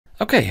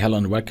Okay, hello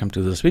and welcome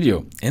to this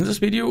video. In this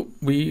video,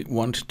 I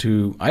want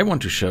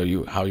to show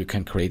you how you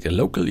can create a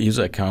local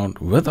user account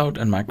without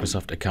a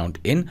Microsoft account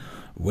in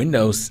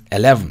Windows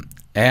 11.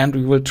 And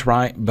we will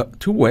try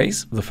two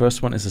ways. The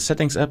first one is a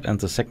settings app and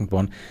the second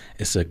one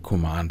is a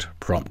command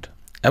prompt.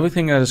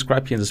 Everything I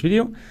describe here in this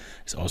video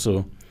is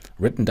also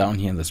written down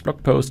here in this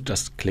blog post.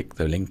 Just click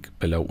the link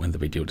below in the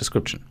video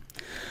description.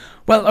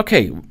 Well,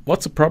 okay,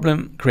 what's the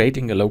problem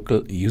creating a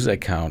local user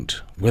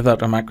account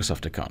without a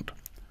Microsoft account?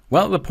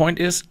 Well, the point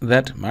is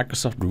that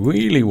Microsoft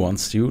really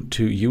wants you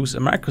to use a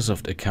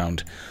Microsoft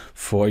account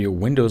for your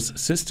Windows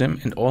system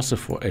and also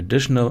for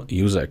additional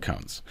user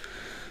accounts.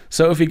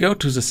 So if we go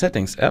to the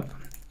settings app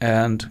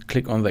and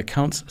click on the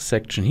accounts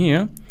section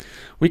here,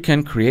 we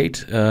can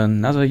create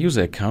another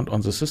user account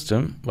on the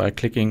system by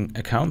clicking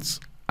accounts,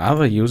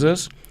 other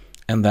users,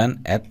 and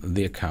then add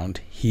the account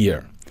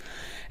here.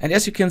 And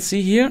as you can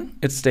see here,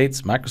 it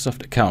states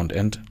Microsoft account.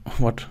 And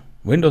what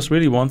Windows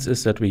really wants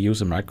is that we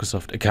use a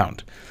Microsoft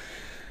account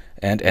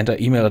and enter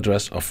email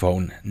address or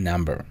phone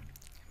number.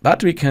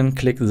 But we can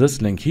click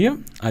this link here.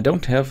 I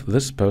don't have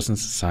this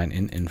person's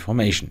sign-in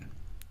information.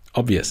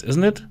 Obvious,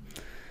 isn't it?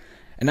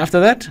 And after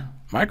that,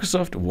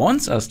 Microsoft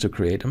wants us to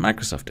create a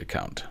Microsoft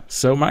account.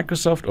 So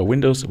Microsoft or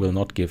Windows will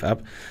not give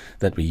up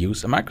that we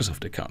use a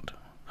Microsoft account.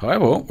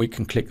 However, we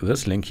can click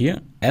this link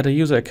here, add a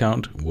user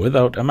account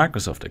without a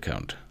Microsoft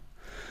account.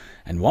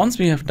 And once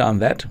we have done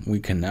that, we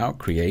can now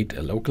create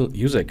a local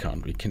user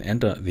account. We can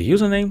enter the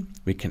username,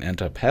 we can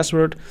enter a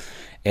password,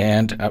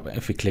 and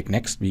if we click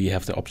next, we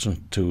have the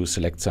option to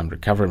select some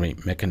recovery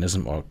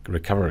mechanism or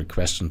recovery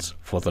questions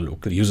for the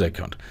local user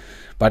account.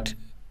 But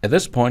at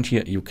this point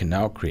here, you can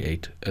now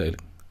create a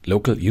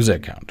local user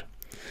account.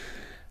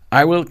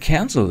 I will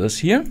cancel this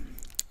here,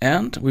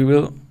 and we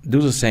will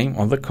do the same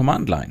on the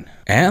command line.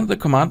 And the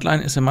command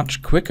line is a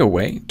much quicker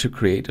way to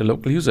create a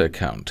local user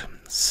account.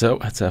 So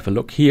let's have a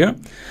look here.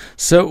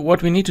 So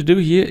what we need to do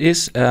here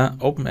is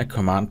open a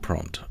command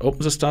prompt.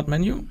 Open the start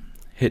menu,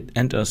 hit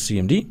enter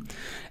CMD,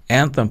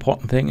 and the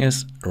important thing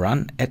is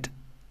run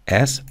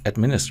as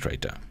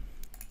administrator.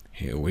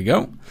 Here we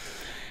go.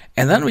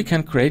 And then we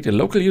can create a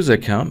local user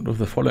account with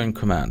the following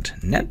command: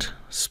 net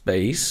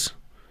space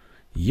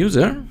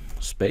user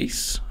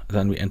space,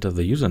 then we enter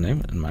the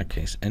username, in my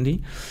case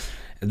Andy,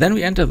 then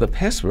we enter the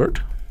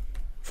password.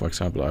 For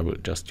example, I will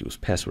just use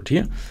password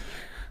here,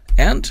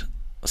 and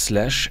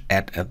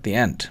 /add at the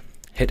end.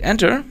 Hit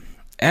enter,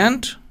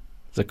 and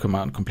the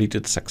command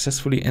completed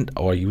successfully, and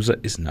our user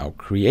is now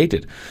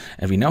created.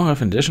 And we now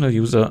have an additional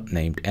user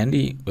named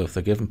Andy with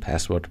the given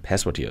password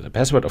here. The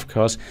password, of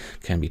course,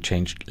 can be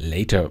changed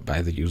later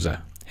by the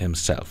user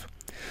himself.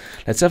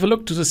 Let's have a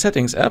look to the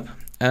settings app,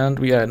 and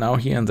we are now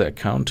here in the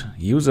account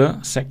user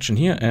section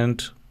here,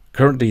 and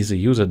currently the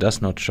user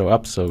does not show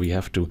up, so we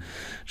have to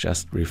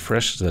just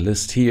refresh the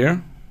list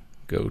here.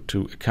 Go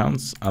to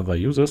accounts, other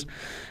users,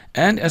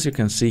 and as you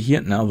can see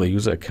here, now the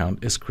user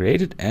account is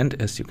created, and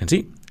as you can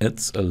see,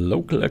 it's a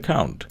local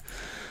account.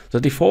 The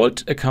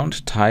default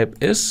account type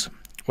is,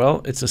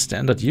 well, it's a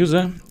standard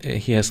user.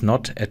 He has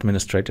not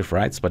administrative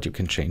rights, but you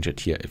can change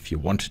it here if you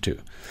want to.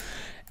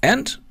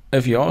 And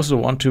if you also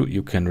want to,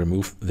 you can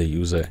remove the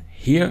user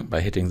here by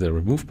hitting the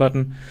remove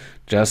button.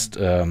 Just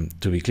to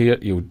be clear,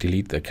 you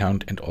delete the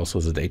account and also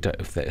the data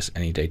if there is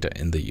any data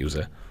in the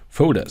user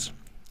folders.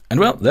 And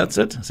well, that's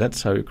it.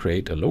 That's how you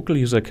create a local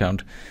user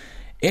account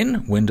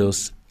in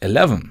Windows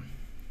 11.